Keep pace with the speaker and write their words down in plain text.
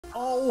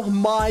Oh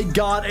my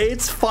god,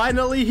 it's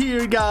finally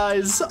here,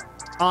 guys.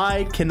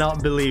 I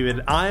cannot believe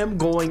it. I am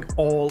going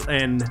all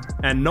in,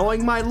 and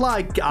knowing my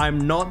luck,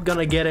 I'm not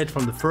gonna get it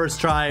from the first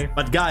try.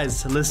 But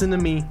guys, listen to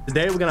me.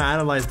 Today we're gonna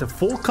analyze the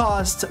full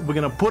cost. We're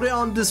gonna put it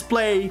on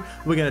display.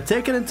 We're gonna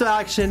take it into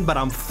action, but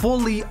I'm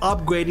fully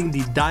upgrading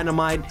the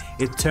Dynamite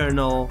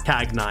Eternal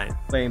KAG-9.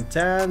 Flame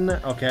 10.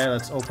 Okay,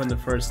 let's open the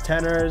first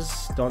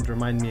 10ers. Don't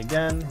remind me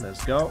again.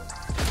 Let's go.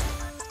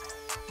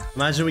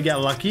 Imagine we get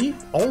lucky.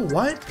 Oh,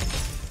 what?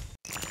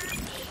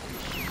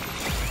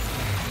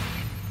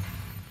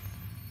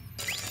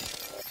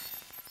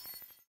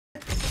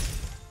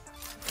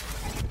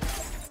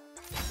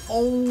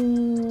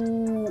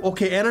 Oh,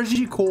 okay,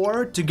 energy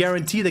core to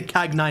guarantee the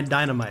KAG-9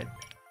 dynamite.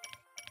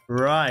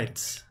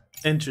 Right,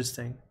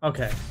 interesting.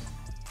 Okay.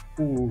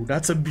 Ooh,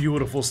 that's a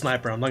beautiful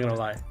sniper, I'm not gonna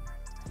lie.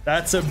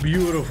 That's a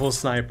beautiful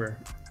sniper.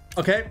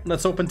 Okay,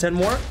 let's open 10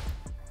 more.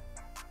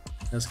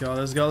 Let's go,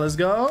 let's go, let's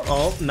go.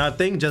 Oh,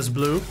 nothing, just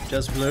blue,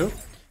 just blue.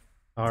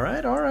 All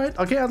right, all right.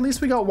 Okay, at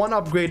least we got one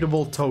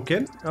upgradable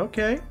token.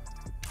 Okay,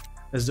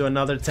 let's do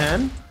another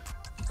 10.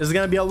 This is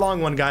gonna be a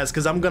long one, guys,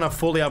 because I'm gonna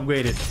fully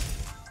upgrade it.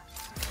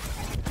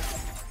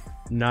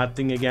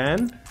 Nothing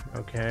again.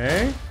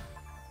 Okay,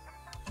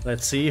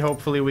 let's see,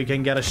 hopefully we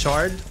can get a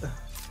shard.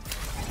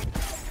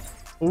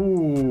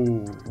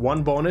 Ooh,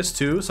 one bonus,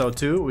 two, so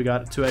two. We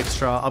got 2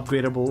 extra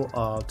upgradable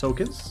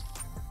tokens.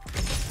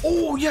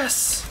 Oh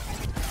yes,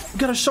 we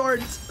got a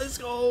shard. Let's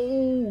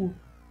go.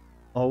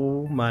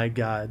 Oh my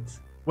god,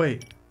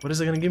 wait, what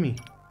is it gonna give me?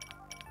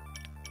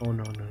 Oh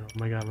no, no, no,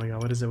 my god,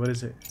 what is it, what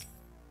is it?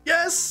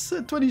 Yes,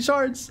 20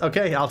 shards.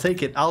 Okay, I'll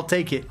take it, I'll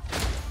take it.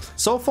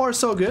 So far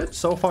so good,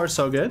 so far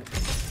so good.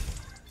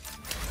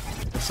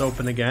 Let's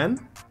open again.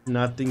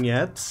 Nothing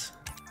yet.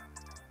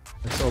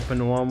 Let's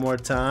open one more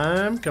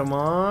time, come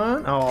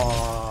on.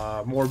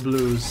 Oh, more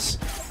blues.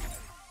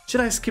 Should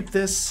I skip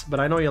this?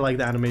 But I know you like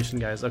the animation,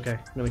 guys. Okay,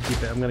 I'm gonna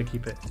keep it, I'm gonna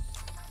keep it.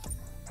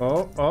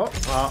 Oh,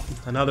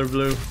 another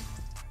blue.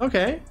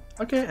 Okay,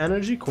 okay,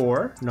 energy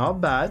core,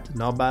 not bad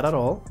at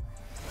all.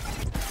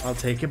 I'll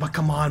take it, but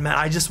come on, man,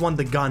 I just want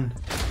the gun.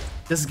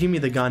 Just give me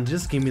the gun,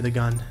 just give me the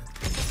gun.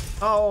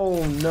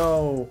 Oh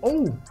no.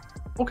 Oh,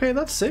 okay,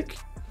 that's sick.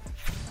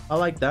 I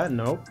like that.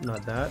 Nope,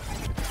 not that.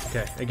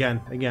 Okay, again,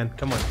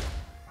 come on.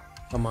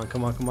 Come on.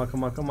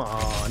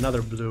 Oh,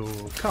 another blue.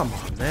 Come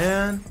on,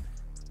 man.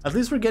 At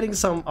least we're getting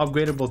some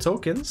upgradable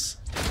tokens.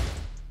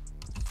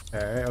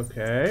 Okay,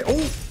 okay.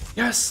 Oh,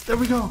 yes, there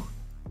we go.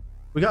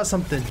 We got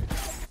something.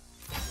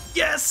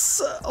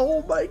 Yes!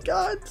 Oh my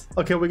god.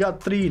 Okay, we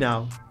got 3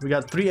 now. We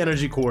got 3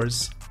 energy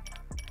cores.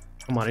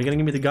 Come on, are you gonna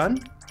give me the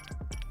gun?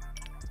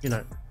 You're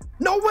not.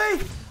 No way!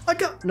 I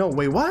got. No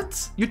way,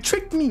 what? You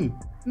tricked me!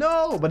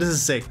 No, but this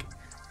is sick.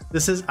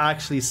 This is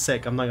actually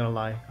sick, I'm not gonna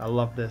lie. I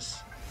love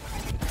this.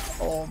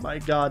 Oh my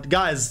god.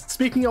 Guys,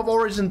 speaking of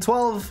Origin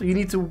 12, you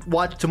need to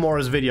watch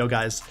tomorrow's video,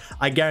 guys.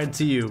 I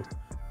guarantee you,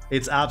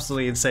 it's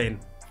absolutely insane.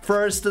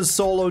 First the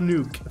solo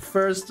nuke.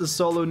 First the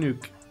solo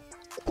nuke.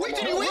 Wait,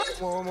 did he win?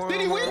 Did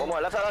he win? One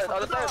more, left side,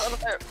 other side.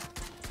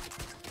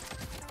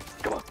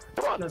 Come on,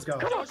 come on. Let's go.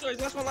 Come on. Last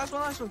one.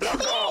 Let's go.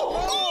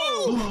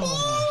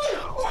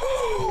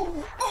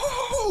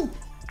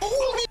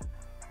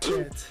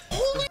 Shit.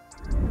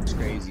 It's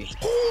crazy.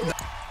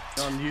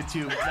 On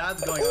YouTube.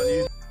 That's going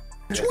on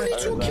YouTube.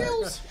 22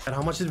 kills. And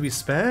how much did we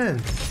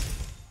spend?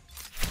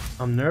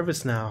 I'm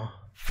nervous now.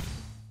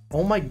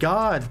 Oh my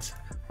god.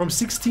 From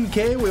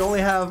 16k, we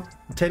only have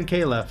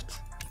 10k left.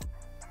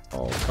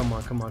 Oh, come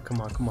on.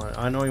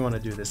 I know you want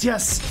to do this.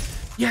 Yes!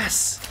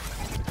 Yes!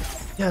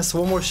 Yes,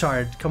 one more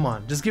shard. Come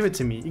on, just give it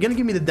to me. You're gonna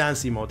give me the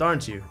dance emote,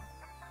 aren't you?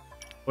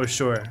 For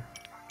sure.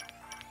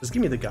 Just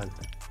give me the gun.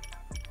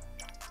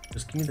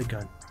 Just give me the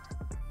gun.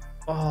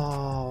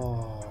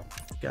 Oh,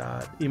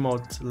 god.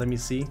 Emote, let me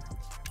see.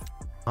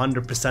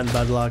 100%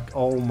 bad luck.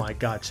 Oh my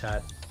god,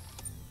 chat.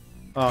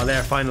 Oh,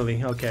 there,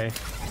 finally. Okay.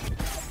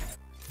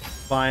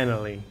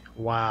 Finally.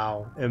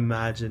 Wow.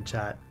 Imagine,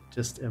 chat.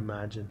 Just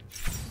imagine.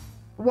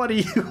 What are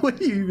you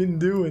even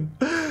doing?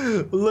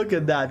 Look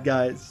at that,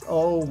 guys.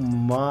 Oh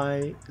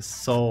my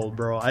soul,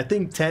 bro. I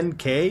think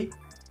 10k.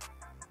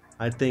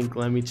 I think,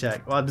 let me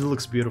check. Wow, this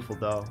looks beautiful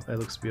though. It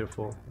looks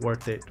beautiful.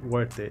 Worth it,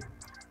 worth it.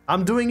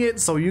 I'm doing it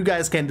so you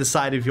guys can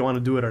decide if you want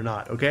to do it or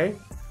not, okay?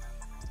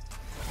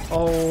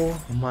 Oh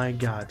my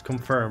god,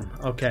 confirm.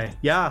 Okay,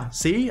 yeah,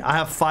 see, I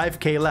have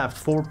 5k left,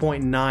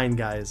 4.9,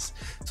 guys.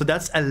 So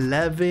that's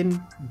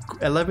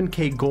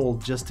 11k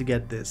gold just to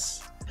get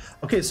this.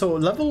 Okay, so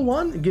level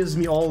 1 gives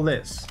me all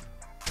this.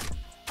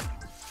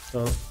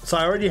 So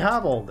I already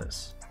have all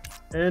this.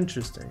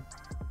 Interesting.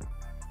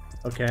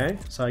 Okay,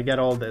 so I get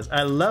all this.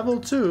 At level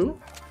 2,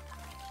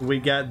 we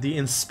get the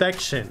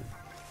inspection,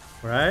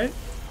 right?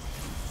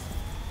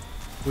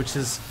 Which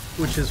is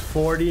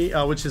 40,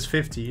 which is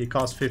 50. It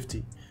costs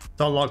 50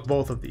 to unlock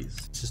both of these.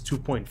 This is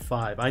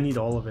 2.5. I need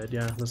all of it.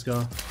 Yeah, let's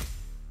go.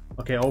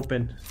 Okay,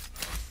 open.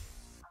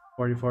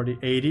 40,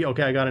 80.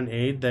 Okay, I got an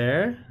 8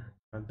 there.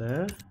 Right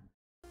there.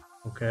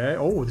 Okay.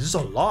 Oh, this is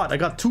a lot. I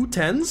got 2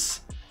 10s.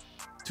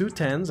 2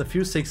 10s, a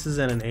few 6s,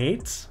 and an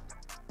 8.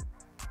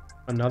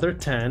 Another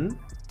 10.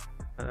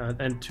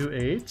 And 2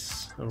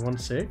 8s. And 1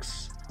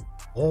 6.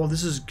 Oh,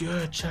 this is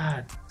good,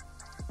 chat.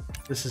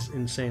 This is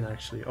insane,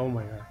 actually. Oh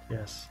my god.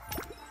 Yes.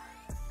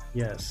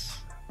 Yes.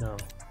 No.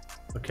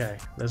 Okay,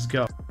 let's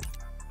go.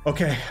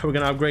 Okay, we're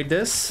gonna upgrade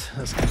this.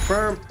 Let's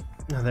confirm.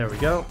 Oh, there we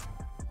go.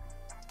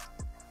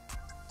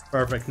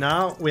 Perfect.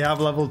 Now we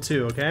have level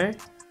 2, okay?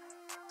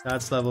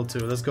 That's level 2.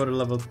 Let's go to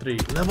level 3.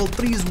 Level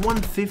 3 is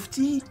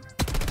 150?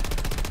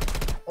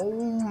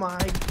 Oh my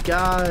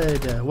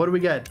god. What do we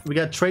get? We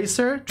got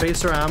tracer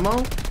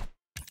ammo,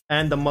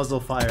 and the muzzle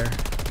fire.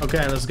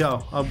 Okay, let's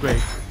go.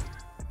 Upgrade.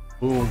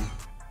 Boom.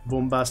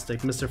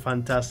 Boombastic. Mr.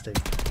 Fantastic.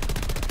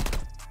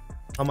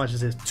 How much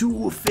is this?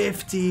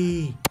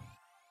 250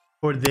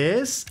 for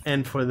this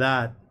and for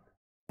that.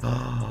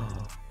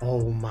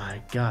 Oh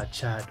my god,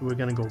 chat. We're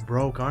gonna go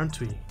broke, aren't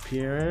we?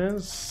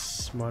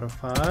 Appearance.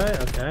 Modify.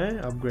 Okay.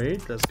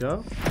 Upgrade. Let's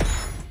go.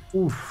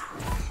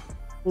 Oof.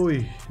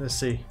 Ooh. Let's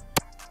see.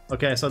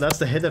 Okay, so that's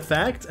the hit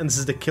effect, and this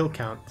is the kill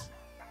count.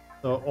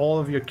 So all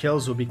of your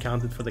kills will be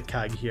counted for the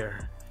KAG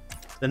here.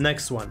 The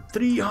next one.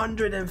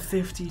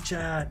 350,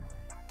 chat.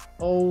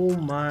 Oh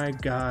my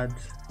god.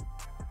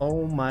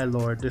 Oh my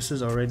lord. This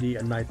is already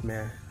a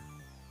nightmare.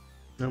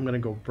 I'm gonna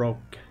go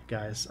broke,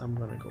 guys. I'm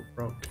gonna go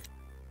broke.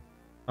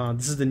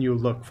 This is the new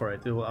look for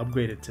it. It will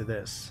upgrade it to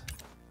this.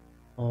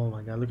 Oh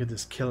my god, look at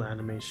this kill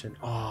animation.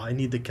 Oh, I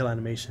need the kill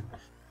animation.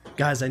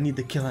 Guys, I need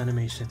the kill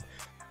animation.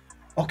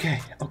 Okay,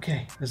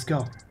 let's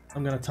go.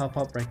 I'm gonna top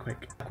up right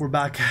quick. We're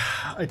back.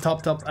 I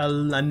topped up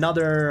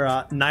another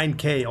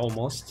 9k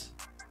almost.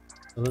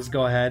 So let's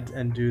go ahead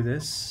and do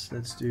this.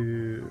 Let's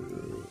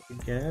do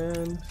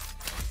again.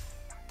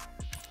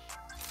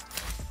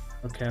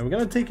 Okay, we're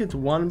gonna take it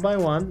one by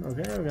one.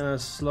 Okay, we're gonna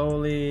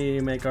slowly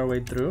make our way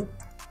through.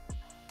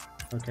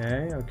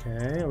 Okay,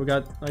 we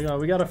got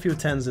a few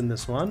 10s in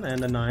this one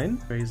and a 9.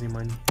 Crazy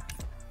money.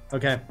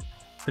 Okay,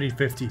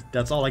 350.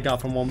 That's all I got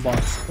from one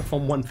box,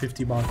 from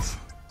 150 box.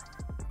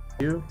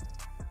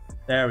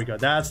 There we go.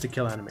 That's the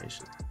kill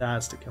animation.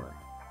 That's the kill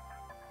animation.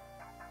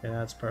 Okay,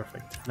 that's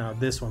perfect. Now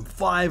this one,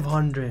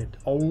 500.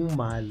 Oh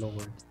my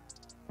lord.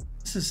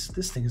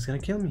 This thing is gonna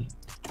kill me.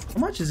 How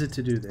much is it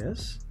to do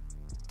this?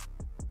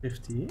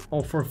 50.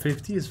 Oh, for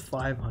 50 is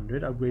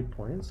 500 upgrade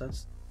points.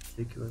 That's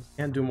ridiculous.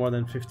 Can't do more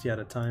than 50 at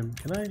a time.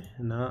 Can I?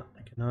 No,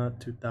 I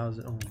cannot.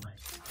 2000. Oh my.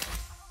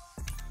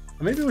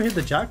 Maybe we hit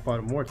the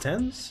jackpot. More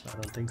 10s? I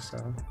don't think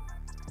so.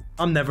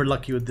 I'm never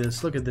lucky with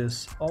this. Look at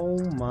this. Oh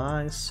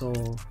my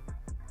soul.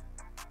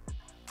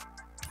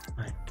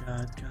 My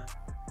god.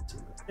 It's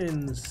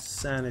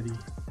insanity.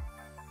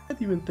 I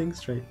can't even think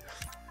straight.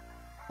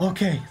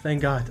 Okay,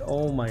 thank god.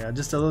 Oh my god.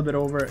 Just a little bit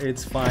over.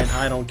 It's fine.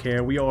 I don't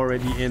care. We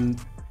already in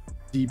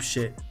deep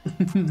shit.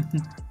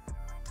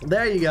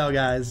 There you go,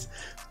 guys.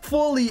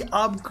 Fully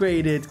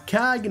upgraded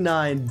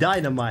KAG-9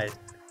 Dynamite.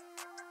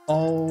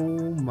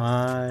 Oh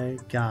my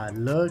god,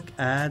 look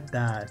at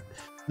that.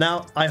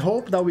 Now I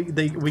hope that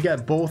we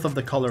get both of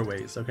the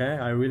colorways. Okay,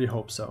 I really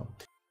hope so.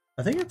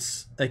 I think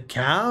it's a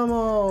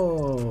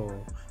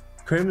camo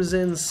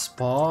Crimson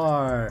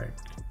Spark.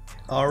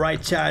 All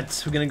right,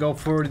 chat, we're gonna go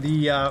for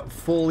the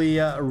fully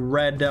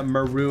red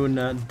maroon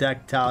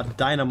decked out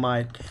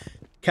Dynamite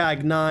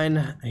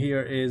KAG-9.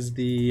 Here is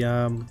the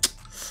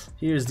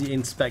here's the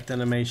inspect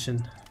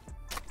animation.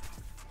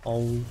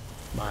 Oh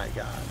my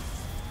god.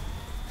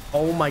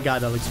 Oh my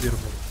god, that looks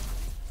beautiful.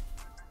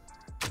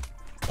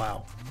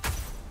 Wow.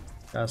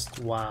 Just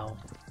wow.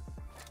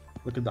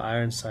 Look at the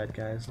iron sight,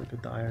 guys. Look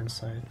at the iron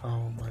sight.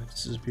 Oh my,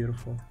 this is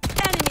beautiful.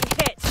 Enemy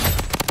hit.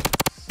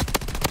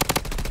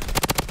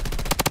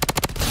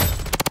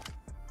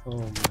 Oh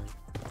my.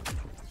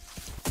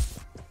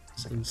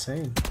 It's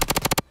insane.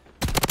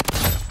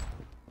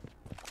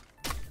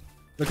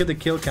 Look at the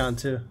kill count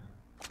too.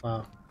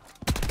 Wow.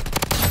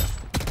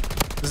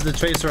 This is the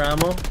tracer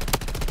ammo.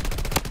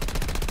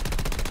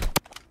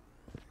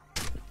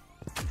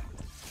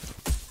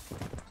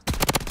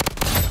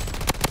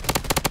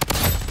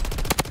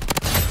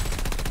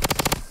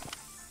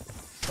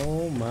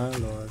 Oh my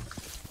lord.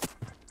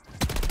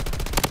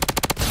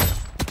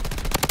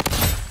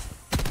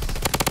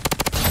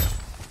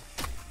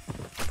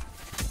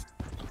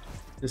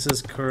 This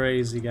is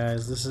crazy,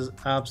 guys. This is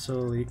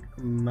absolutely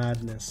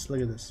madness.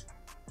 Look at this.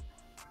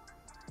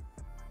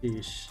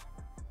 Sheesh.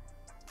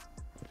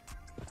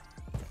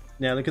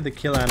 Yeah, look at the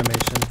kill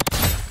animation.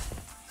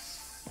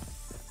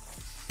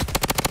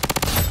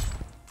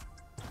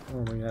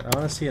 Oh my god, I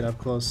want to see it up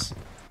close.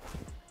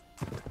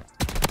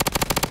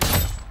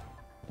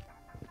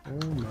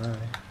 Oh my.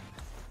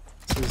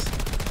 This is,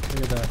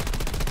 look at that.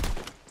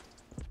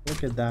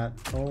 Look at that.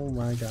 Oh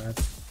my god.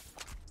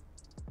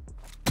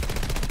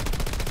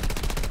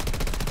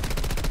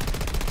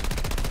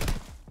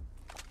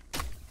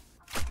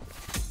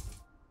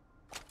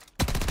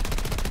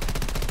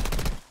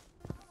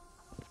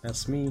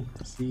 That's me.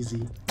 It's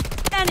easy.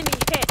 Enemy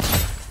hit.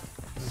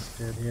 That's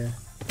good here.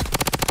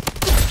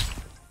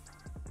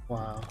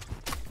 Wow.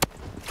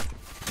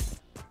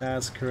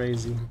 That's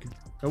crazy.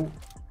 Oh.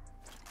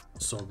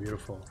 So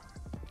beautiful.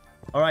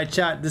 All right,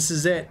 chat, this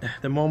is it.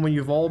 The moment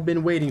you've all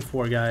been waiting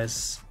for,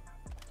 guys.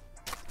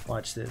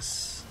 Watch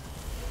this.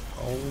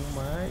 Oh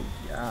my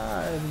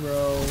god,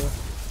 bro.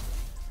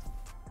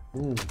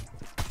 Ooh.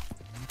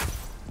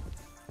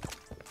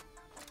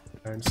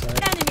 Iron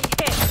sight. Enemy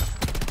hit.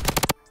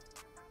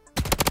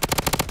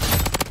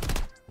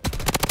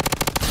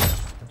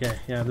 Okay,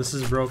 yeah, this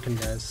is broken,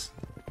 guys.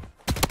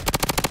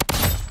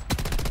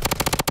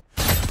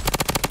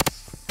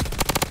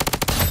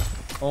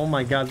 Oh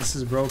my god, this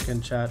is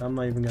broken, chat. I'm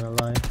not even gonna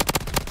lie.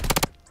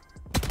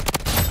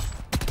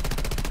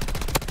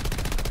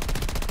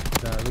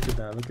 Look at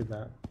that, look at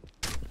that.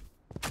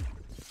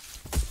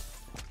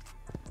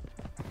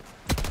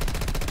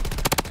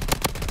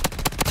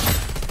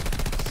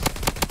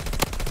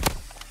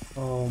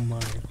 Oh my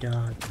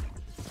god.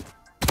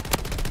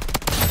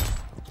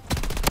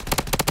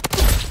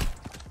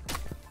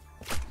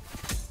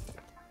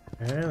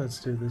 Okay, let's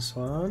do this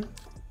one.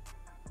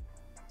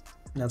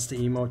 That's the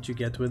emote you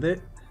get with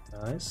it.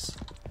 Nice.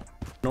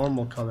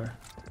 Normal color.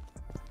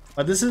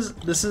 But this is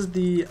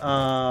the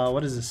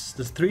what is this?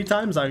 This 3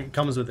 times it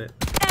comes with it.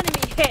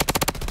 Enemy hit.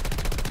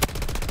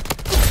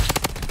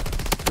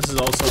 This is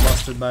also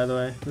busted, by the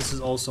way. This is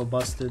also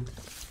busted.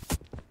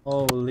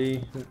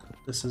 Holy,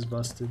 this is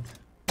busted.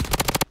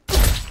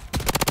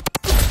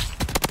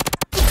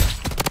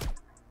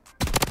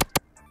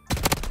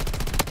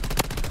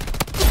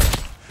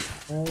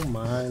 Oh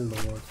my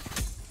lord.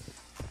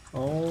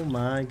 Oh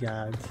my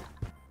god.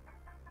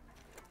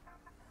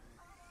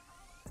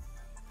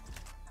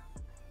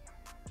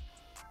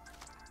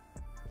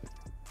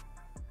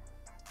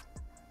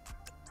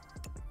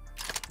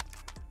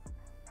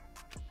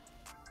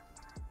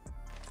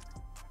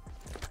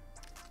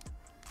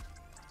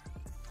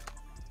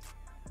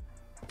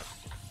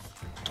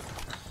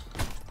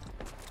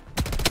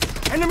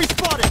 Enemy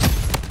spotted!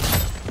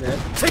 Yeah.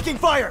 Taking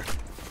fire!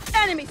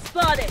 Enemy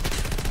spotted.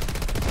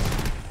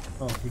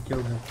 Oh, he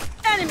killed him.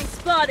 Enemy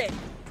spotted.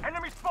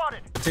 Enemy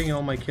spotted! I'm taking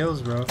all my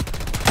kills, bro.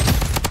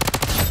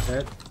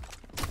 Dead.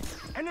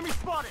 Enemy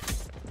spotted!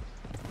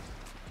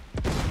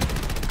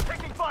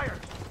 Taking fire!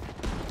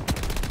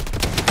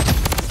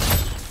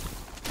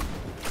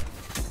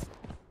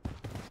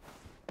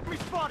 Enemy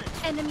spotted!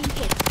 Enemy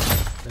hit.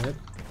 Dead.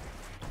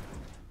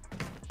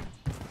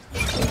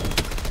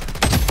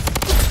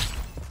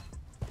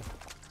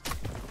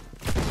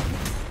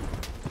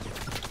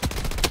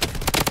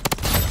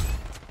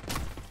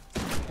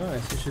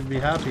 Nice, you should be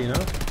happy, you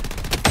know?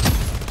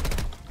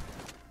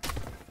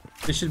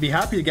 You should be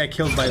happy to get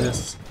killed by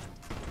this.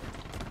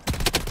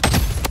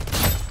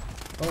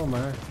 Oh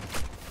my.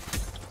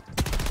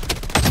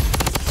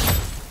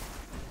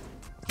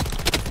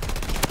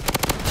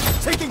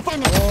 Taking fire!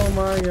 Oh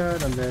my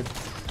god, I'm dead.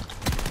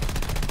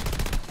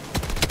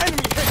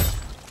 Enemy hit!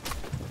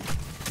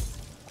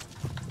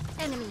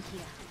 Enemy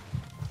here.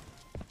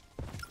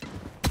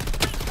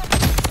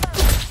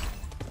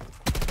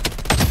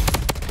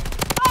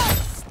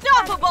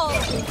 Unstoppable!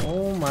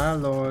 Oh my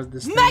lord,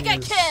 this thing Mega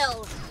is...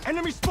 kill!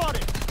 Enemy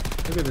spotted!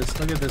 Look at this,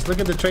 look at this, look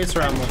at the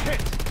tracer ammo. Enemy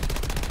hit!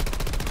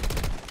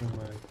 Oh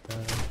my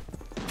god.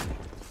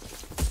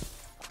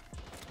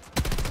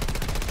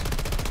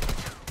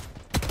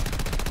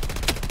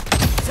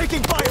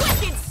 Taking fire!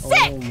 Wicked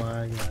sick! Oh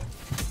my god.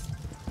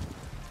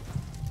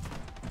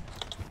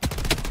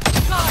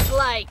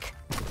 Godlike!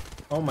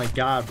 Oh my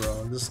god,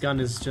 bro. This gun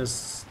is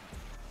just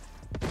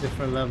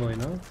different level, you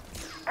know?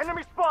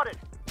 Enemy spotted!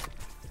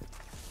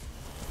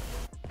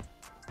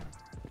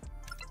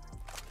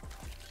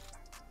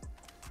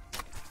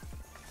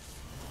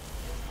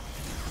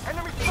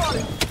 Enemy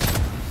spotted!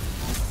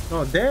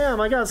 Oh damn,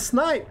 I got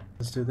sniped!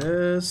 Let's do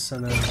this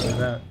and then do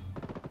that.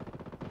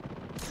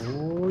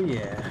 Oh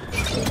yeah.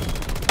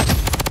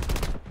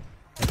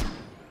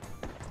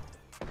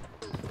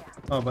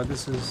 Oh, but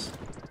this is...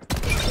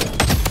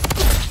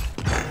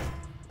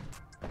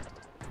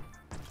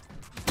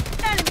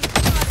 Enemy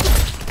spotted!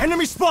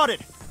 Enemy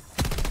spotted!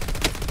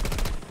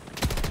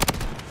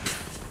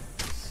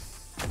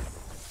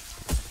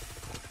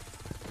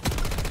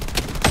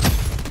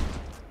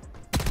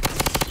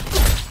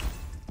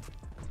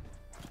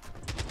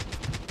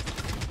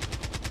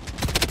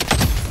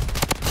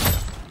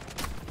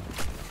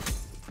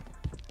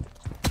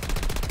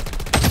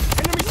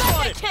 Enemy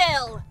spotted!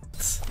 Kill!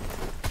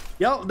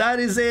 Yo, that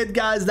is it,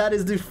 guys. That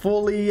is the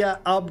fully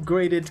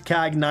upgraded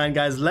KAG-9,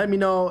 guys. Let me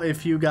know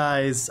if you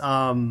guys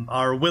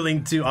are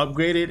willing to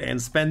upgrade it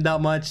and spend that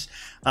much.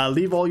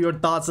 Leave all your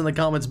thoughts in the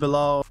comments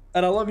below.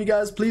 And I love you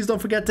guys. Please don't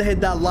forget to hit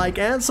that like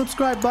and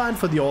subscribe button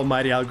for the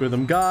almighty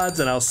algorithm gods.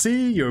 And I'll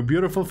see your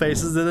beautiful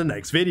faces in the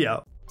next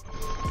video.